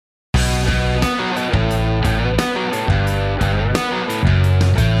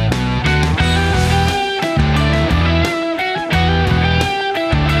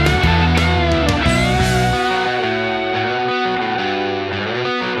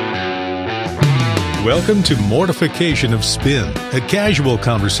Welcome to Mortification of Spin, a casual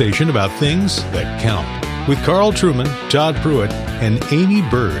conversation about things that count, with Carl Trueman, Todd Pruitt, and Amy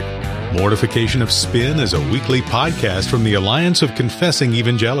Bird. Mortification of Spin is a weekly podcast from the Alliance of Confessing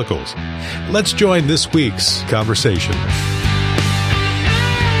Evangelicals. Let's join this week's conversation.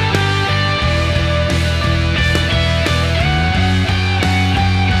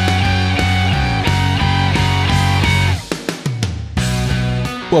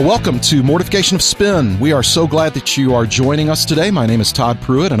 Well, welcome to Mortification of Spin. We are so glad that you are joining us today. My name is Todd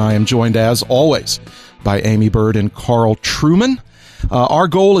Pruitt, and I am joined, as always, by Amy Bird and Carl Trueman. Our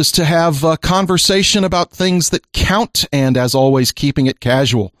goal is to have a conversation about things that count, and as always, keeping it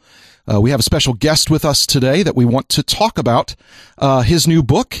casual. We have a special guest with us today that we want to talk about his new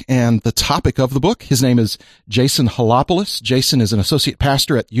book and the topic of the book. His name is Jason Helopolous. Jason is an associate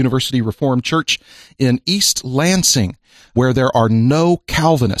pastor at University Reformed Church in East Lansing, where there are no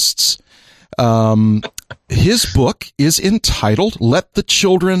Calvinists. His book is entitled Let the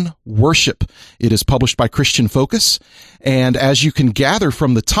Children Worship. It is published by Christian Focus, and as you can gather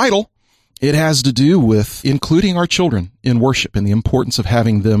from the title, it has to do with including our children in worship and the importance of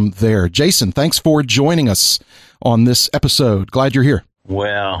having them there. Jason, thanks for joining us on this episode. Glad you're here.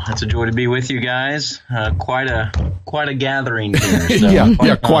 Well, it's a joy to be with you guys. Quite a gathering here. So.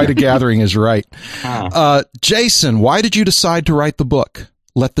 Yeah, quite a gathering is right. Jason, why did you decide to write the book,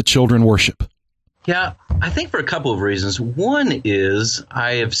 Let the Children Worship? Yeah, I think for a couple of reasons. One is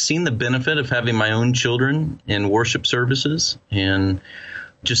I have seen the benefit of having my own children in worship services and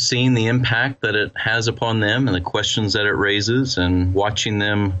just seeing the impact that it has upon them and the questions that it raises and watching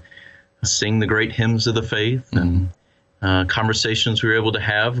them sing the great hymns of the faith and conversations we were able to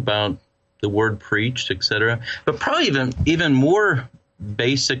have about the word preached, etc. But probably even more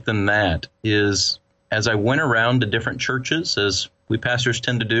basic than that is as I went around to different churches, as we pastors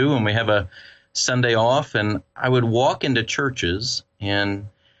tend to do when we have a Sunday off, and I would walk into churches and,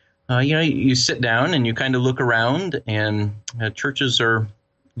 you sit down and you kind of look around, and churches are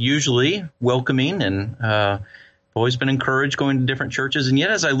usually welcoming, and I've always been encouraged going to different churches. And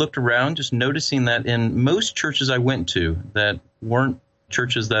yet as I looked around, just noticing that in most churches I went to that weren't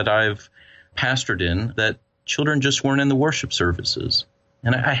churches that I've pastored in, that children just weren't in the worship services.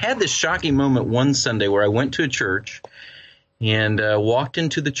 And I had this shocking moment one Sunday where I went to a church and walked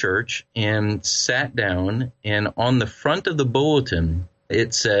into the church and sat down, and on the front of the bulletin,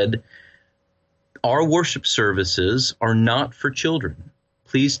 it said, "Our worship services are not for children.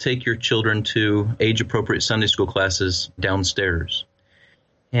 Please take your children to age-appropriate Sunday school classes downstairs."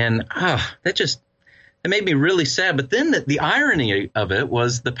 And that made me really sad. But then the irony of it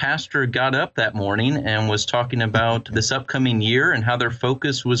was the pastor got up that morning and was talking about this upcoming year and how their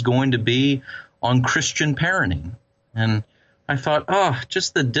focus was going to be on Christian parenting. And I thought,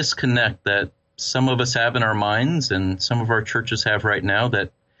 just the disconnect that some of us have in our minds and some of our churches have right now,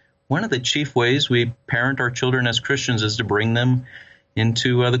 that one of the chief ways we parent our children as Christians is to bring them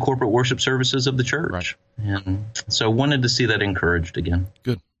into the corporate worship services of the church. Right. And so I wanted to see that encouraged again.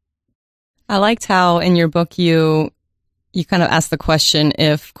 Good. I liked how in your book you kind of asked the question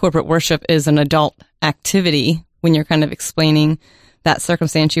if corporate worship is an adult activity when you're kind of explaining that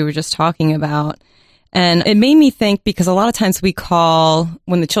circumstance you were just talking about. And it made me think, because a lot of times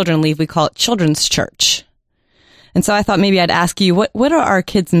when the children leave, we call it children's church. And so I thought maybe I'd ask you, what are our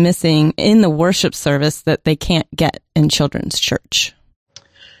kids missing in the worship service that they can't get in children's church?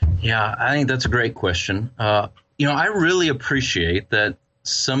 Yeah, I think that's a great question. I really appreciate that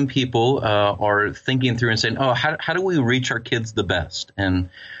some people are thinking through and saying, how do we reach our kids the best? And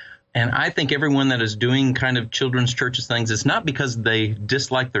I think everyone that is doing kind of children's churches things, it's not because they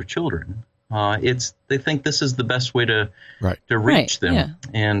dislike their children. They think this is the best way to reach them. Yeah.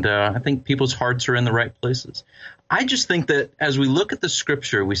 And I think people's hearts are in the right places. I just think that as we look at the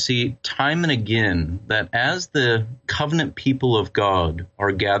scripture, we see time and again that as the covenant people of God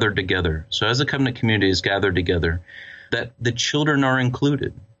are gathered together, so as the covenant community is gathered together, that the children are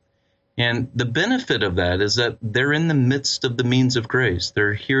included. And the benefit of that is that they're in the midst of the means of grace.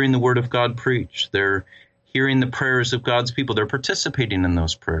 They're hearing the word of God preached. They're hearing the prayers of God's people. They're participating in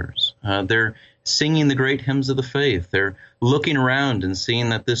those prayers. They're singing the great hymns of the faith. They're looking around and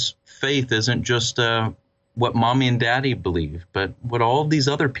seeing that this faith isn't just what mommy and daddy believe, but what all of these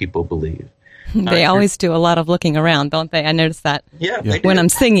other people believe. They always do a lot of looking around, don't they? I notice that. Yeah. When I'm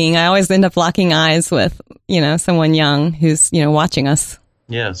singing, I always end up locking eyes with, someone young who's, watching us.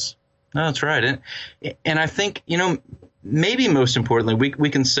 Yes. No, that's right. And I think, maybe most importantly, we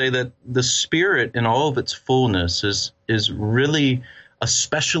can say that the Spirit in all of its fullness is really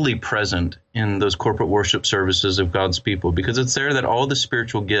especially present in those corporate worship services of God's people, because it's there that all the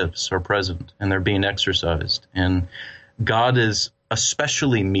spiritual gifts are present and they're being exercised. And God is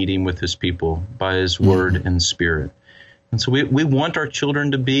especially meeting with his people by his word and spirit. And so we want our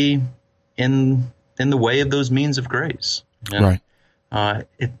children to be in the way of those means of grace. And, right.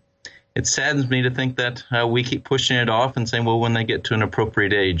 It saddens me to think that we keep pushing it off and saying, well, when they get to an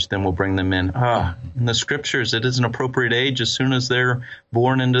appropriate age, then we'll bring them in. In the scriptures, it is an appropriate age as soon as they're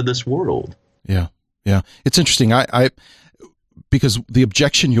born into this world. Yeah. It's interesting. Because the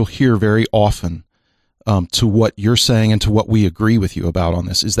objection you'll hear very often to what you're saying and to what we agree with you about on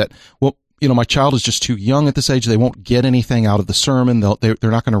this is that, well, my child is just too young at this age. They won't get anything out of the sermon. They're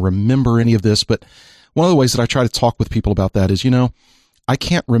not going to remember any of this. But one of the ways that I try to talk with people about that is, I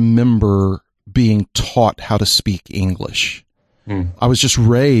can't remember being taught how to speak English. I was just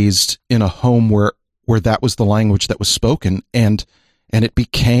raised in a home where that was the language that was spoken, and it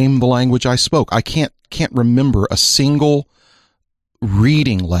became the language I spoke. I can't remember a single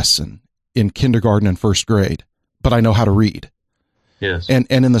reading lesson in kindergarten and first grade, but I know how to read. Yes. And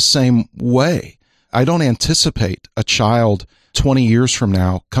in the same way, I don't anticipate a child 20 years from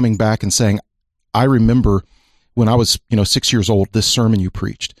now coming back and saying, I remember when I was, 6 years old, this sermon you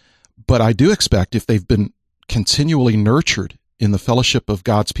preached. But I do expect, if they've been continually nurtured in the fellowship of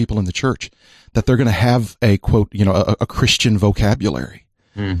God's people in the church, that they're going to have a, quote, a Christian vocabulary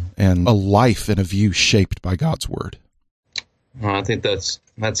and a life and a view shaped by God's word. Well, I think that's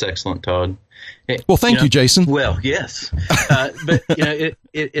excellent, Todd. Well, thank you, Jason. Well, yes. But,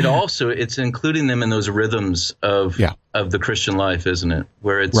 it also, it's including them in those rhythms of the Christian life, isn't it?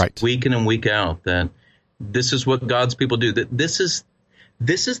 Where it's week in and week out that this is what God's people do. That this is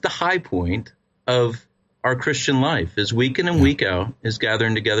the high point of our Christian life, is week in and week out, is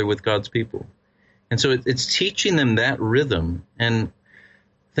gathering together with God's people. And so it's teaching them that rhythm, and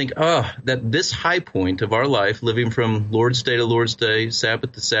think, that this high point of our life, living from Lord's Day to Lord's Day,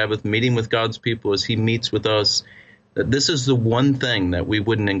 Sabbath to Sabbath, meeting with God's people as he meets with us, that this is the one thing that we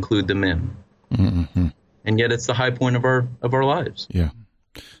wouldn't include them in. Mm-hmm. And yet it's the high point of our lives. Yeah.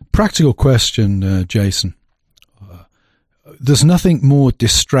 Practical question, Jason. There's nothing more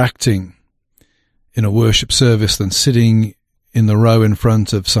distracting in a worship service than sitting in the row in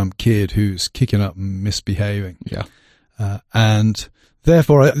front of some kid who's kicking up and misbehaving. Yeah. And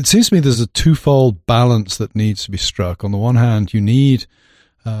therefore, it seems to me there's a twofold balance that needs to be struck. On the one hand, you need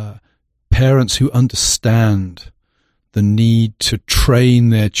parents who understand the need to train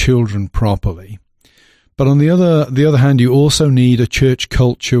their children properly. But on the other hand, you also need a church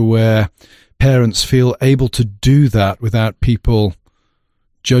culture where parents feel able to do that without people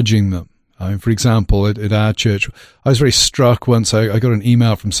judging them. I mean, for example, at our church, I was very struck once. I got an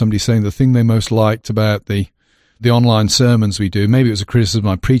email from somebody saying the thing they most liked about the online sermons we do, maybe it was a criticism of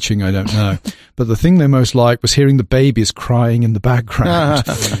my preaching, I don't know, but the thing they most liked was hearing the babies crying in the background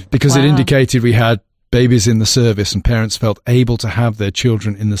because it indicated we had babies in the service and parents felt able to have their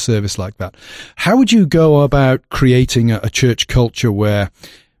children in the service like that. How would you go about creating a church culture where,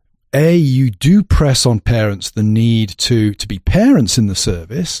 A, you do press on parents the need to be parents in the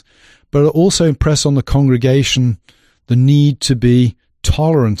service, but also impress on the congregation the need to be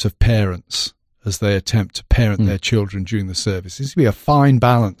tolerant of parents as they attempt to parent their children during the service? There needs to be a fine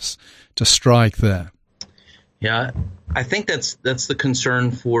balance to strike there. Yeah, I think that's the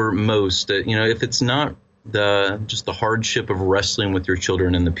concern for most. If it's not just the hardship of wrestling with your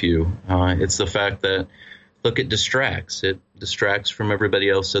children in the pew, it's the fact that, look, it distracts. It distracts from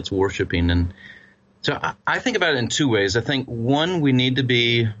everybody else that's worshiping. And so I think about it in two ways. I think, one, we need to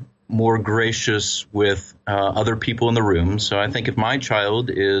be more gracious with other people in the room. So I think if my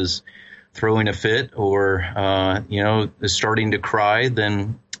child is throwing a fit or, is starting to cry,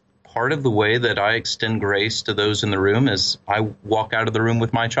 then part of the way that I extend grace to those in the room is I walk out of the room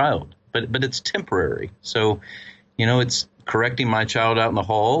with my child. But it's temporary. So, it's correcting my child out in the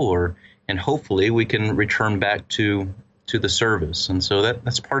hall, and hopefully we can return back to the service. And so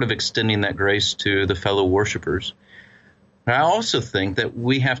that's part of extending that grace to the fellow worshipers. I also think that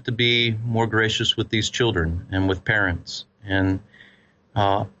we have to be more gracious with these children and with parents. And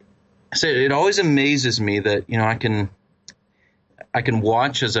it always amazes me that, I can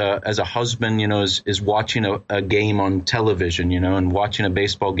watch as a husband, is watching a game on television, and watching a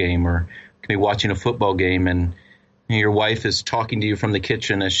baseball game, or can be watching a football game, and your wife is talking to you from the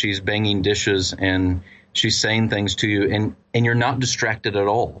kitchen as she's banging dishes and she's saying things to you, and you're not distracted at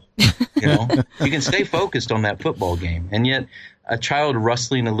all. You can stay focused on that football game, and yet a child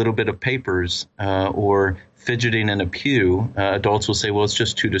rustling a little bit of papers or fidgeting in a pew, adults will say, well, it's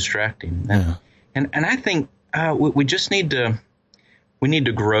just too distracting. And I think we just need to we need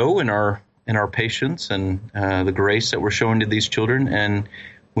to grow in our patience and the grace that we're showing to these children, and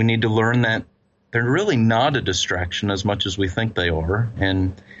we need to learn that they're really not a distraction as much as we think they are.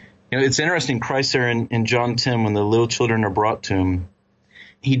 And it's interesting, Christ there in John 10, when the little children are brought to him,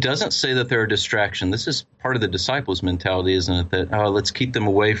 he doesn't say that they're a distraction. This is part of the disciples' mentality, isn't it? That, let's keep them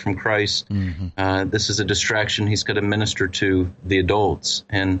away from Christ. Mm-hmm. This is a distraction. He's got to minister to the adults.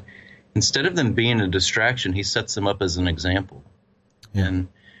 And instead of them being a distraction, he sets them up as an example. Yeah. And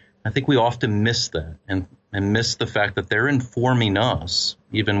I think we often miss that and miss the fact that they're informing us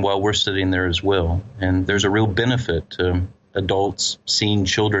even while we're sitting there as well. And there's a real benefit to adults seeing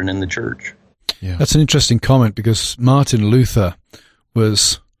children in the church. Yeah. That's an interesting comment, because Martin Luther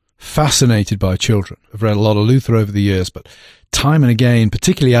was fascinated by children. I've read a lot of Luther over the years, but time and again,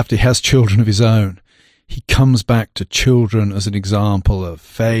 particularly after he has children of his own, he comes back to children as an example of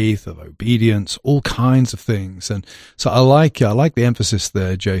faith, of obedience, all kinds of things. And so I like the emphasis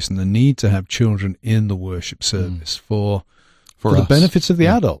there, Jason, the need to have children in the worship service for the benefits of the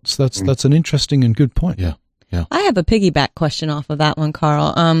adults. That's an interesting and good point. Yeah. Yeah. I have a piggyback question off of that one,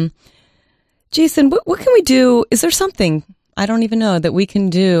 Carl. Jason, what can we do? Is there something, I don't even know, that we can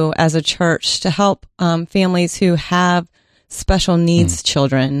do as a church to help families who have special needs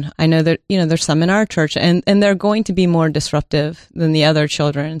children? I know that, there's some in our church, and they're going to be more disruptive than the other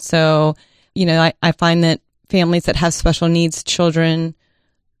children. So, I find that families that have special needs children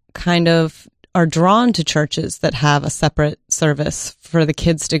kind of are drawn to churches that have a separate service for the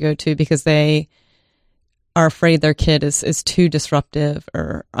kids to go to, because they are afraid their kid is too disruptive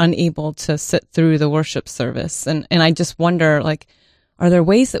or unable to sit through the worship service. And I just wonder, are there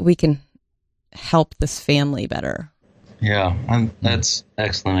ways that we can help this family better? Yeah, that's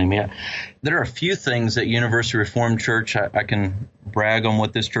excellent. I mean, there are a few things at University Reformed Church. I can brag on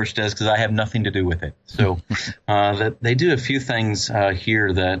what this church does because I have nothing to do with it. So that they do a few things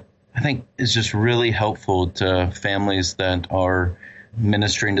here that I think is just really helpful to families that are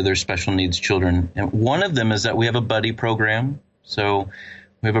ministering to their special needs children. And one of them is that we have a buddy program. So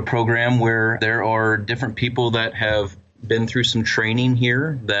we have a program where there are different people that have been through some training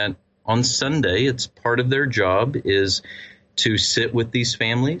here that on Sunday, it's part of their job is to sit with these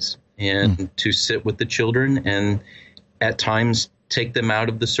families and to sit with the children, and at times take them out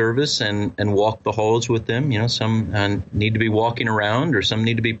of the service and walk the halls with them. Some need to be walking around, or some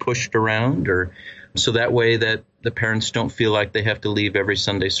need to be pushed around, or so that way that the parents don't feel like they have to leave every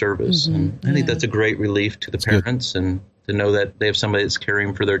Sunday service. Mm-hmm. And I think that's a great relief to the parents, and to know that they have somebody that's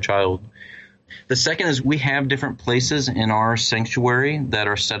caring for their child. The second is we have different places in our sanctuary that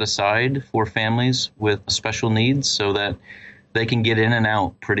are set aside for families with special needs so that they can get in and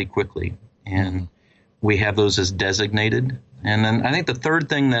out pretty quickly. And we have those as designated. And then I think the third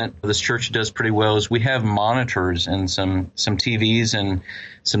thing that this church does pretty well is we have monitors and some TVs and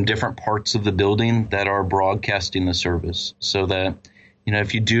some different parts of the building that are broadcasting the service, so that,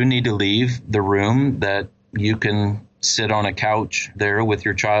 if you do need to leave the room, that you can sit on a couch there with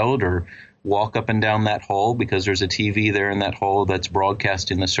your child or walk up and down that hall, because there's a TV there in that hall that's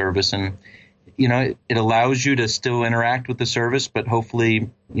broadcasting the service. And, it allows you to still interact with the service, but hopefully,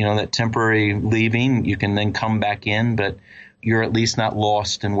 that temporary leaving, you can then come back in, but you're at least not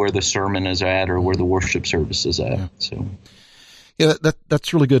lost in where the sermon is at or where the worship service is at. Yeah. So,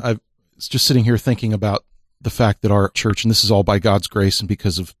 that's really good. I was just sitting here thinking about the fact that our church, and this is all by God's grace and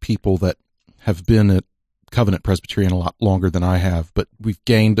because of people that have been at Covenant Presbyterian a lot longer than I have, but we've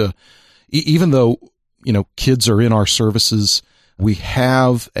gained even though, kids are in our services, we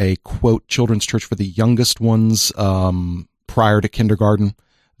have a, quote, children's church for the youngest ones prior to kindergarten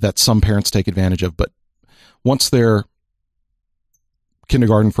that some parents take advantage of. But once they're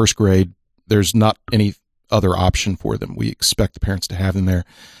kindergarten, first grade, there's not any other option for them. We expect the parents to have them there.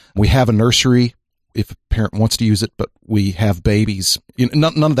 We have a nursery if a parent wants to use it, but we have babies.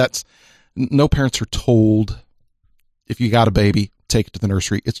 None of that's, no parents are told, if you got a baby, take it to the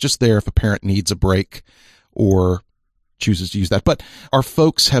nursery. It's just there if a parent needs a break or chooses to use that. But our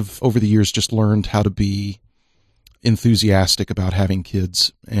folks have over the years just learned how to be enthusiastic about having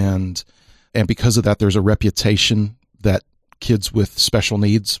kids, and because of that, there's a reputation that kids with special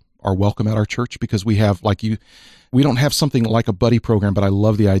needs are welcome at our church, because we have, we don't have something like a buddy program, but I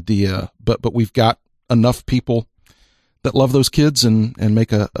love the idea. But we've got enough people that love those kids and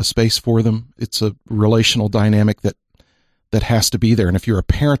make a space for them. It's a relational dynamic that has to be there. And if you're a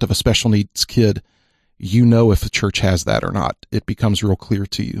parent of a special needs kid, if the church has that or not. It becomes real clear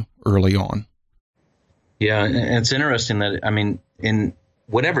to you early on. Yeah, and it's interesting that, in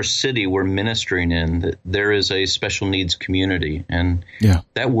whatever city we're ministering in, that there is a special needs community. And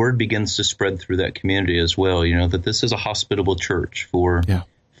that word begins to spread through that community as well, that this is a hospitable church for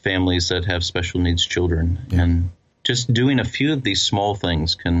families that have special needs children. And just doing a few of these small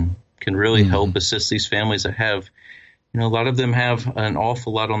things can really help assist these families that have, a lot of them have an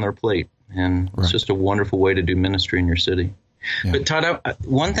awful lot on their plate. And it's just a wonderful way to do ministry in your city. Yeah. But Todd,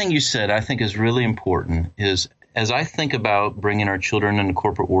 one thing you said I think is really important is, as I think about bringing our children into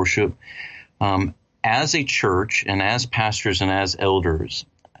corporate worship, as a church and as pastors and as elders,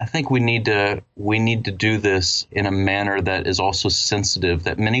 I think we need to do this in a manner that is also sensitive,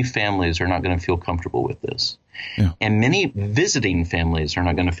 that many families are not going to feel comfortable with this. Yeah. And many visiting families are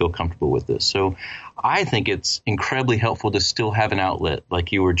not going to feel comfortable with this. So I think it's incredibly helpful to still have an outlet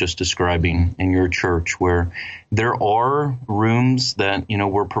like you were just describing in your church, where there are rooms that,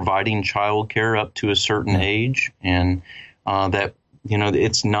 we're providing childcare up to a certain age, and that,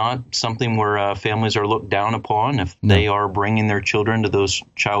 it's not something where families are looked down upon if they are bringing their children to those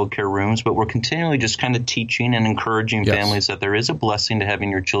childcare rooms. But we're continually just kind of teaching and encouraging families that there is a blessing to having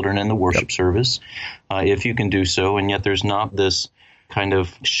your children in the worship service, if you can do so. And yet there's not this kind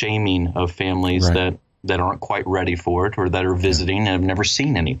of shaming of families that aren't quite ready for it, or that are visiting and have never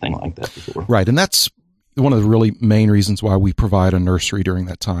seen anything like that before. Right. And that's one of the really main reasons why we provide a nursery during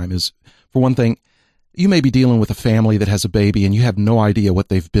that time is, for one thing, you may be dealing with a family that has a baby and you have no idea what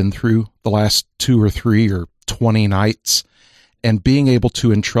they've been through the last 2 or 3 or 20 nights, and being able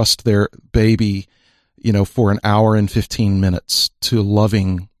to entrust their baby, for an hour and 15 minutes to a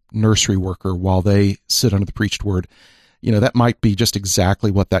loving nursery worker while they sit under the preached word, that might be just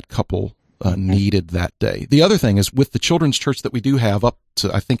exactly what that couple needed that day. The other thing is, with the children's church that we do have up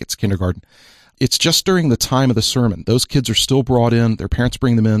to, I think it's kindergarten, it's just during the time of the sermon. Those kids are still brought in. Their parents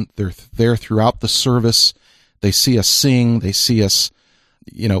bring them in. They're there throughout the service. They see us sing. They see us,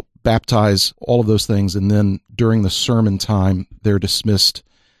 baptize, all of those things. And then during the sermon time, they're dismissed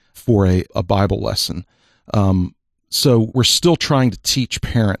for a Bible lesson. So we're still trying to teach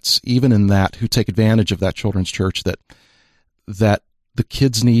parents, even in that, who take advantage of that children's church, that the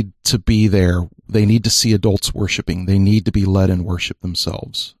kids need to be there. They need to see adults worshiping. They need to be led in worship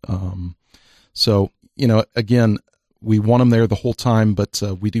themselves. So, again, we want them there the whole time, but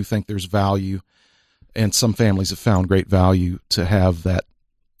we do think there's value, and some families have found great value to have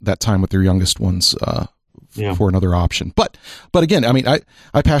that time with their youngest ones for another option. But again, I mean,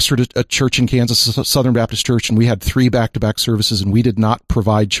 I pastored a church in Kansas, a Southern Baptist church, and we had 3 back-to-back services, and we did not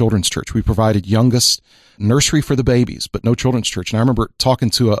provide children's church. We provided youngest nursery for the babies, but no children's church. And I remember talking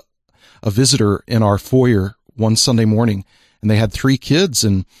to a visitor in our foyer one Sunday morning, and they had 3 kids,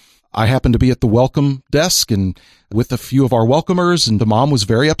 and I happened to be at the welcome desk and with a few of our welcomers, and the mom was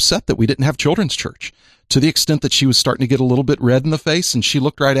very upset that we didn't have children's church, to the extent that she was starting to get a little bit red in the face. And she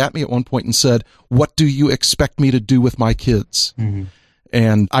looked right at me at one point and said, "What do you expect me to do with my kids?" Mm-hmm.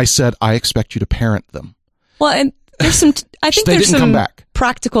 And I said, "I expect you to parent them." Well, and there's some, I think there's some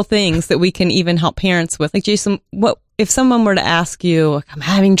practical things that we can even help parents with. Like, Jason, what if someone were to ask you, "I'm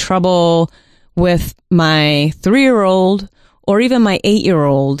having trouble with my 3-year-old or even my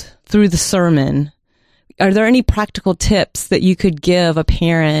 8-year-old through the sermon," are there any practical tips that you could give a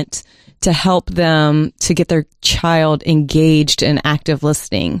parent to help them to get their child engaged in active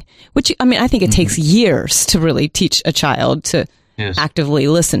listening? Which, I mean, I think it takes years to really teach a child to actively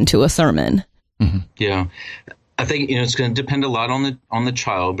listen to a sermon. Mm-hmm. Yeah. I think, it's going to depend a lot on the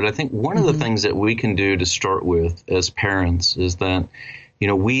child, but I think one of the things that we can do to start with as parents is that,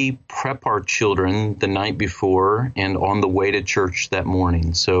 we prep our children the night before and on the way to church that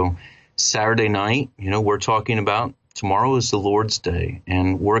morning. So Saturday night, we're talking about tomorrow is the Lord's Day,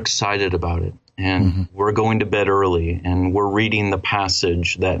 and we're excited about it. And we're going to bed early, and we're reading the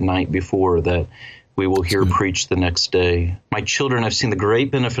passage that night before that we will hear preached the next day. My children, I've seen the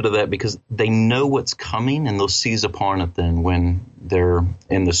great benefit of that because they know what's coming, and they'll seize upon it then when they're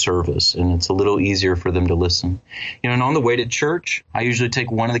in the service, and it's a little easier for them to listen. And on the way to church, I usually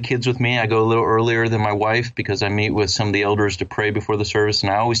take one of the kids with me. I go a little earlier than my wife because I meet with some of the elders to pray before the service,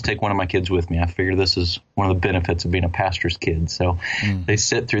 and I always take one of my kids with me. I figure this is one of the benefits of being a pastor's kid. So they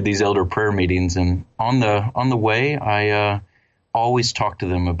sit through these elder prayer meetings, and on the way, I always talk to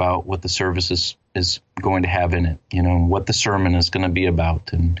them about what the service is going to have in it, what the sermon is going to be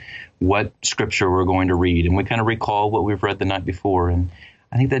about and what scripture we're going to read. And we kind of recall what we've read the night before. And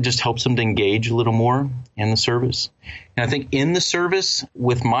I think that just helps them to engage a little more in the service. And I think in the service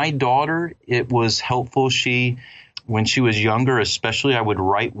with my daughter, it was helpful. When she was younger, especially, I would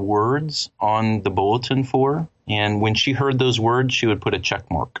write words on the bulletin for her. And when she heard those words, she would put a check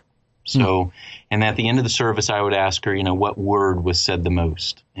mark. So, and at the end of the service, I would ask her, what word was said the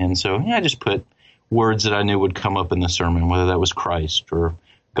most. And so I just put words that I knew would come up in the sermon, whether that was Christ or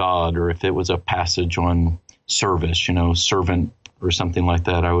God, or if it was a passage on service, servant or something like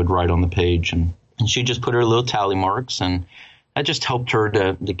that, I would write on the page. And she just put her little tally marks, and that just helped her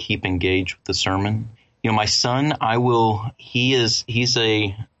to keep engaged with the sermon. My son, he's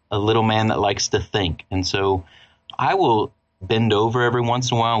a little man that likes to think. And so I will bend over every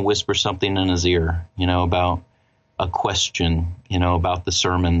once in a while and whisper something in his ear, about a question, about the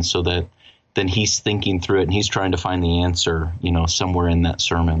sermon, so that then he's thinking through it and he's trying to find the answer, somewhere in that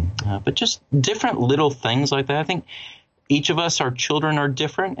sermon. But just different little things like that. I think each of us, our children are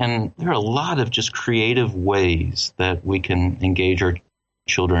different, and there are a lot of just creative ways that we can engage our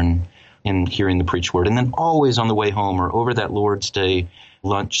children in hearing the preached word. And then always on the way home or over that Lord's Day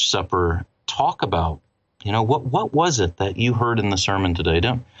lunch, supper, talk about, what was it that you heard in the sermon today?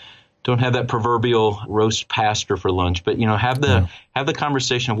 Don't have that proverbial roast pastor for lunch, but have the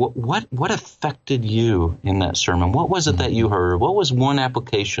conversation of what affected you in that sermon. What was it that you heard? What was one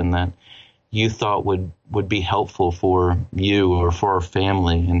application that you thought would be helpful for you or for our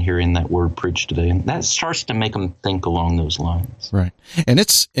family in hearing that word preached today? And that starts to make them think along those lines. Right. And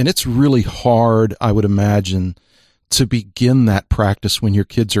it's really hard, I would imagine, to begin that practice when your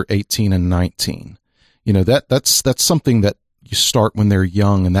kids are 18 and 19. That's something that you start when they're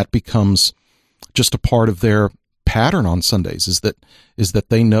young, and that becomes just a part of their pattern on Sundays, is that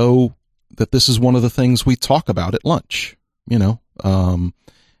they know that this is one of the things we talk about at lunch,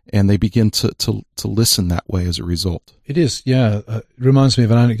 and they begin to listen that way as a result. It is, yeah. It reminds me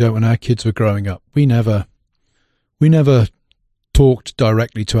of an anecdote when our kids were growing up. We never talked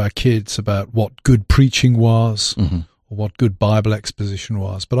directly to our kids about what good preaching was, or what good Bible exposition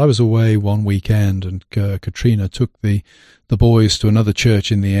was. But I was away one weekend, and Katrina took the boys to another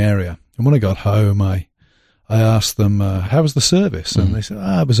church in the area. And when I got home, I asked them, how was the service? And they said,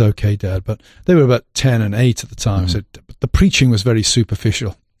 it was okay, Dad. But they were about 10 and 8 at the time. So the preaching was very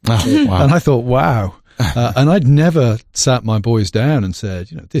superficial. Oh, wow. And I thought, wow. And I'd never sat my boys down and said,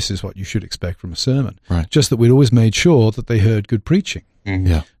 this is what you should expect from a sermon. Right. Just that we'd always made sure that they heard good preaching. Mm-hmm.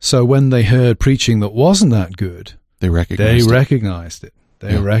 Yeah. So when they heard preaching that wasn't that good, they recognized it.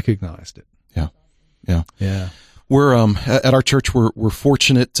 They recognized it. Yeah. Yeah. Yeah. We're at our church, we're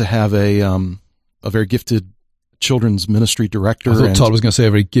fortunate to have a very gifted children's ministry director. I thought Todd was going to say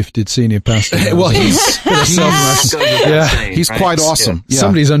a very gifted senior pastor. Well, he's right? quite awesome. Yeah.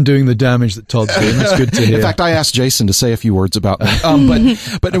 Somebody's undoing the damage that Todd's doing. It's good to hear. In fact, I asked Jason to say a few words about me.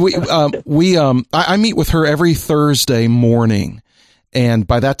 But I meet with her every Thursday morning, and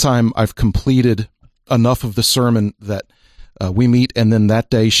by that time I've completed enough of the sermon that we meet, and then that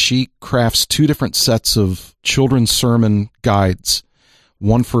day she crafts 2 different sets of children's sermon guides,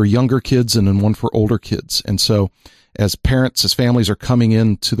 one for younger kids and then one for older kids. And so as parents, as families are coming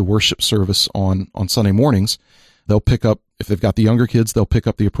into the worship service on Sunday mornings, they'll pick up, if they've got the younger kids, they'll pick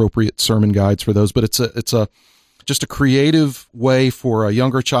up the appropriate sermon guides for those. But it's just a creative way for a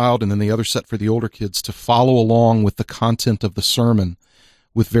younger child, and then the other set for the older kids, to follow along with the content of the sermon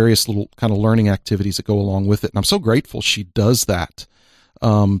with various little kind of learning activities that go along with it. And I'm so grateful she does that,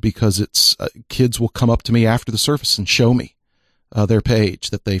 because it's kids will come up to me after the service and show me their page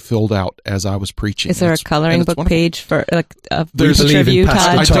that they filled out as I was preaching. Is there a coloring book wonderful page for There's each of you,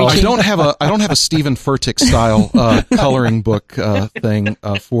 Todd? I don't have a Stephen Furtick style coloring book thing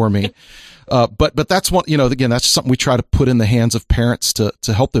for me. But that's one, again, that's something we try to put in the hands of parents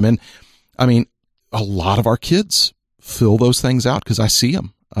to help them. And I mean, a lot of our kids fill those things out because I see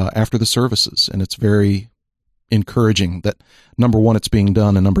them after the services, and it's very encouraging that, number one, it's being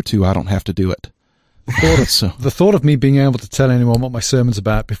done, and number two, I don't have to do it. The thought of me being able to tell anyone what my sermon's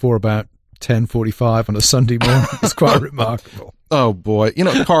about before about 10:45 on a Sunday morning is quite remarkable. Oh boy,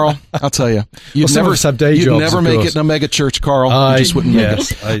 Carl, I'll tell you, you'd never make it in a mega church, Carl. You just wouldn't make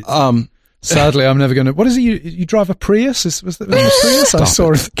it. Sadly, I'm never going to. What is it? You drive a Prius? Was that a Prius? I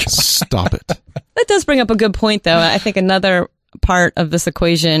saw it. Stop it. That does bring up a good point, though. I think another part of this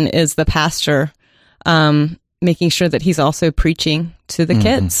equation is the pastor making sure that he's also preaching to the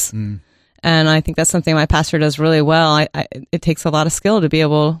kids. Mm. And I think that's something my pastor does really well. It takes a lot of skill to be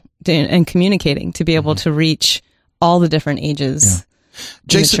able to, and communicating, to be able to reach all the different ages. Yeah.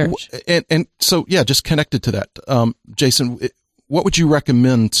 Jason, and so, just connected to that, Jason, what would you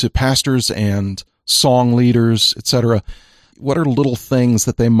recommend to pastors and song leaders, et cetera? What are little things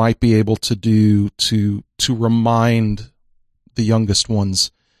that they might be able to do to remind the youngest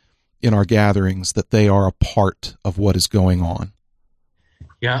ones in our gatherings that they are a part of what is going on?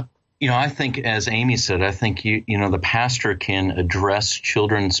 Yeah. I think, as Amy said, I think the pastor can address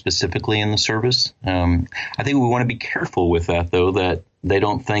children specifically in the service. I think we want to be careful with that, though, that they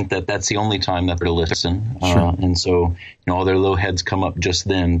don't think that that's the only time that they're to listen. Sure. And so, all their little heads come up just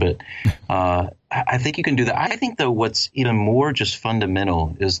then. But I think you can do that. I think, though, what's even more just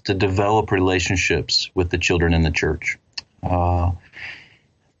fundamental is to develop relationships with the children in the church.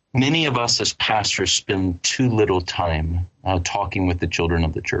 Many of us as pastors spend too little time talking with the children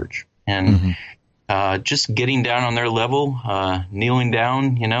of the church. And just getting down on their level, kneeling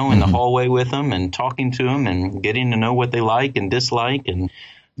down, in the hallway with them and talking to them and getting to know what they like and dislike and,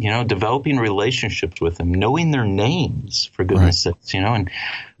 developing relationships with them, knowing their names, for goodness sakes, and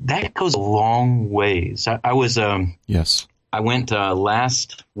that goes a long ways. I was, yes, I went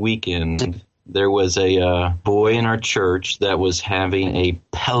last weekend. There was a boy in our church that was having a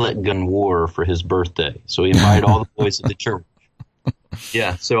pellet gun war for his birthday. So he invited all the boys of the church.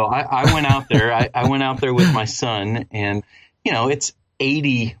 Yeah, so I went out there. I went out there with my son, and it's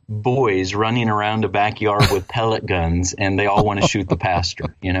 80 boys running around a backyard with pellet guns, and they all want to shoot the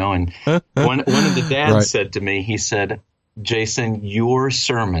pastor. And one of the dads said to me, he said, "Jason, your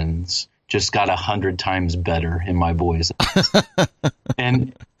sermons just got 100 times better in my boys."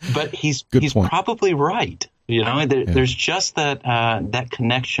 But he's probably right. There's just that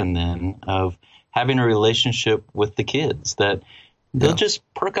connection then of having a relationship with the kids that they'll just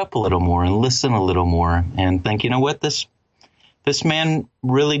perk up a little more and listen a little more and think, what, this man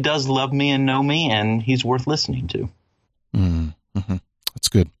really does love me and know me, and he's worth listening to. Mm-hmm. That's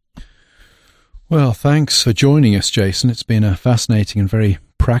good. Well, thanks for joining us, Jason. It's been a fascinating and very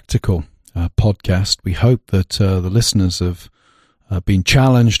practical podcast. We hope that the listeners have been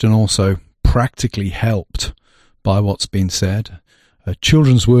challenged and also practically helped by what's been said.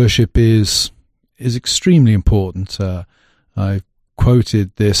 Children's worship is extremely important. I've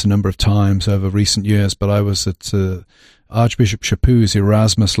quoted this a number of times over recent years, but I was at Archbishop Chaput's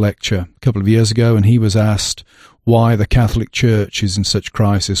Erasmus lecture a couple of years ago, and he was asked why the Catholic Church is in such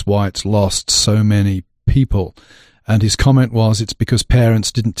crisis, why it's lost so many people. And his comment was, it's because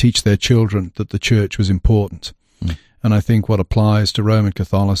parents didn't teach their children that the church was important. And I think what applies to Roman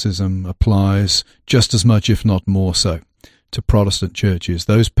Catholicism applies just as much, if not more so, to Protestant churches.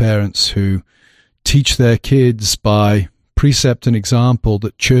 Those parents who teach their kids by precept and example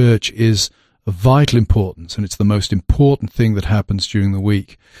that church is of vital importance and it's the most important thing that happens during the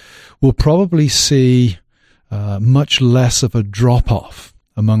week will probably see much less of a drop-off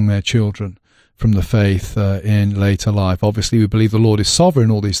among their children from the faith in later life. Obviously, we believe the Lord is sovereign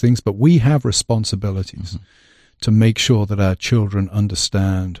in all these things, but we have responsibilities to make sure that our children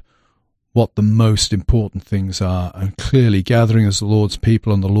understand what the most important things are. And clearly, gathering as the Lord's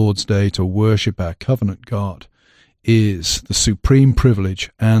people on the Lord's Day to worship our covenant God is the supreme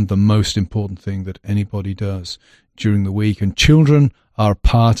privilege and the most important thing that anybody does during the week. And children are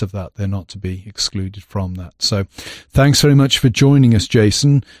part of that. They're not to be excluded from that. So thanks very much for joining us,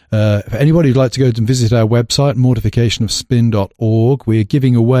 Jason. If anybody would like to go and visit our website, mortificationofspin.org, we're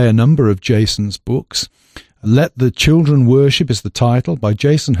giving away a number of Jason's books. Let the Children Worship is the title, by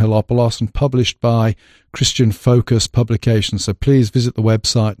Jason Helopolous and published by Christian Focus Publications. So please visit the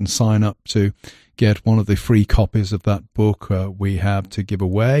website and sign up to get one of the free copies of that book we have to give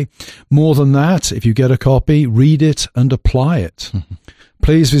away. More than that, if you get a copy, read it and apply it.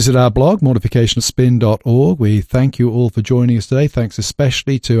 Please visit our blog, mortificationofspin.org. We thank you all for joining us today. Thanks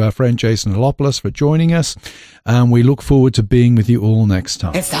especially to our friend Jason Helopolous for joining us. And we look forward to being with you all next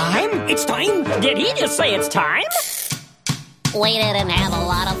time. It's time? It's time? Did he just say it's time? We didn't have a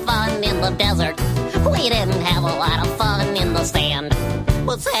lot of fun in the desert. We didn't have a lot of fun in the sand.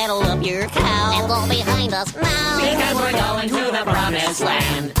 Well, saddle up your cow and go behind us now, Because we're going to the promised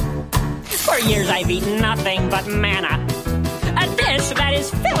land. For years I've eaten nothing but manna, a dish that is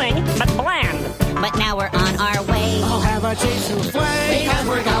filling but bland. but now we're on our way. I'll have a cheese souffle, because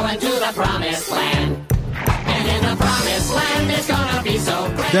we're going to the promised land. And in the promised land, it's gonna be so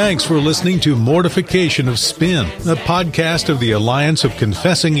great. Thanks for listening to Mortification of Spin, a podcast of the Alliance of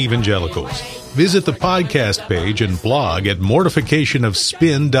Confessing Evangelicals. Visit the podcast page and blog at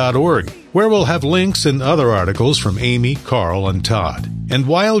mortificationofspin.org, where we'll have links and other articles from Amy, Carl, and Todd. And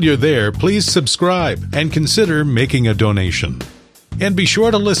while you're there, please subscribe and consider making a donation. And be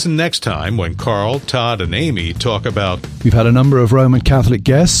sure to listen next time when Carl, Todd, and Amy talk about... We've had a number of Roman Catholic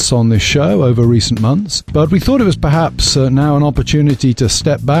guests on this show over recent months, but we thought it was perhaps now an opportunity to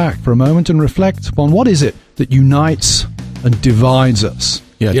step back for a moment and reflect upon what is it that unites and divides us.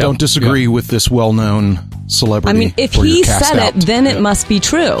 Yeah, don't disagree with this well-known celebrity. I mean, if he said it, then it must be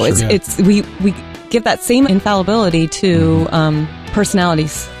true. It's we give that same infallibility to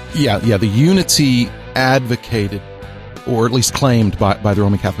personalities Yeah, the unity advocated, or at least claimed by the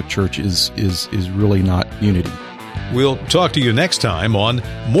Roman Catholic Church is really not unity. We'll talk to you next time on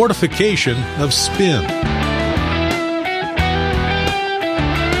Mortification of Spin.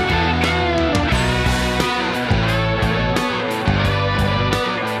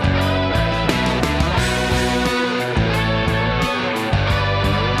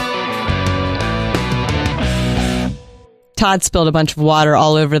 Todd spilled a bunch of water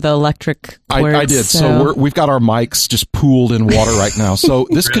all over the electric cords. I did. So we've got our mics just pooled in water right now. So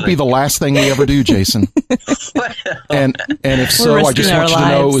this could be the last thing we ever do, Jason. and if so, I just want you to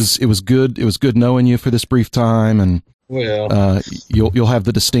know it was good. It was good knowing you for this brief time, and you'll have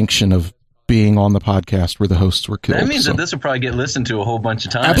the distinction of being on the podcast where the hosts were killed. That means that this will probably get listened to a whole bunch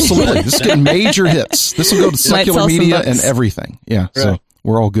of times. Absolutely. This is getting major hits. This will go to secular media and everything. Yeah. Right. So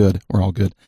we're all good. We're all good.